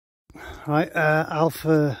Right,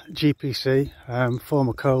 alpha GPC,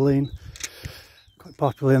 former choline, quite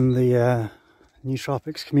popular in the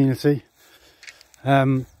nootropics community.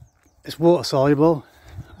 It's water soluble,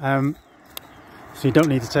 so you don't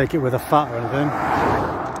need to take it with a fat or anything.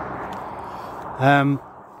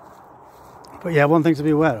 But yeah, one thing to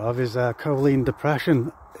be aware of is choline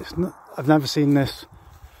depression. I've never seen this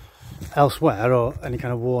elsewhere or any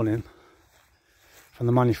kind of warning from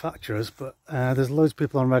the manufacturers, but there's loads of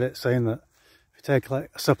people on Reddit saying that if you take like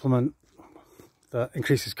a supplement that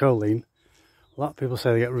increases choline, a lot of people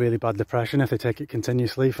say they get really bad depression if they take it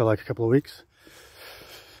continuously for like a couple of weeks.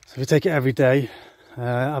 So if you take it every day,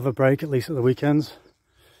 have a break at least at the weekends.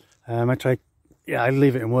 I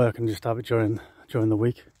leave it in work and just have it during the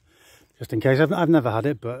week, just in case. I've never had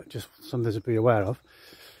it, but just something to be aware of.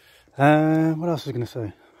 What else was I going to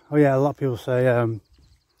say? Oh yeah, a lot of people say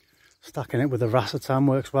stacking it with a racetam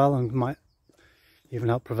works well and might even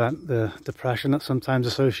help prevent the depression that's sometimes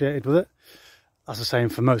associated with it. That's the same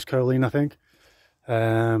for most choline, I think.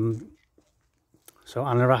 So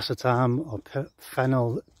aniracetam or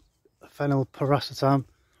phenylpiracetam.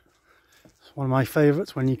 It's one of my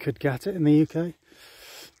favourites when you could get it in the UK.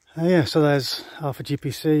 Yeah, so there's alpha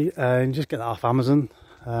GPC, and just get that off Amazon.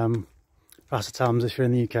 Racetams, if you're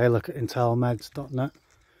in the UK, look at intelmeds.net.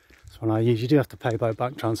 That's one I use. You do have to pay by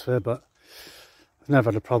bank transfer, but I've never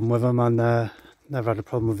had a problem with them, and never had a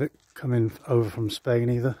problem with it coming over from Spain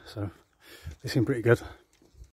either, so they seem pretty good.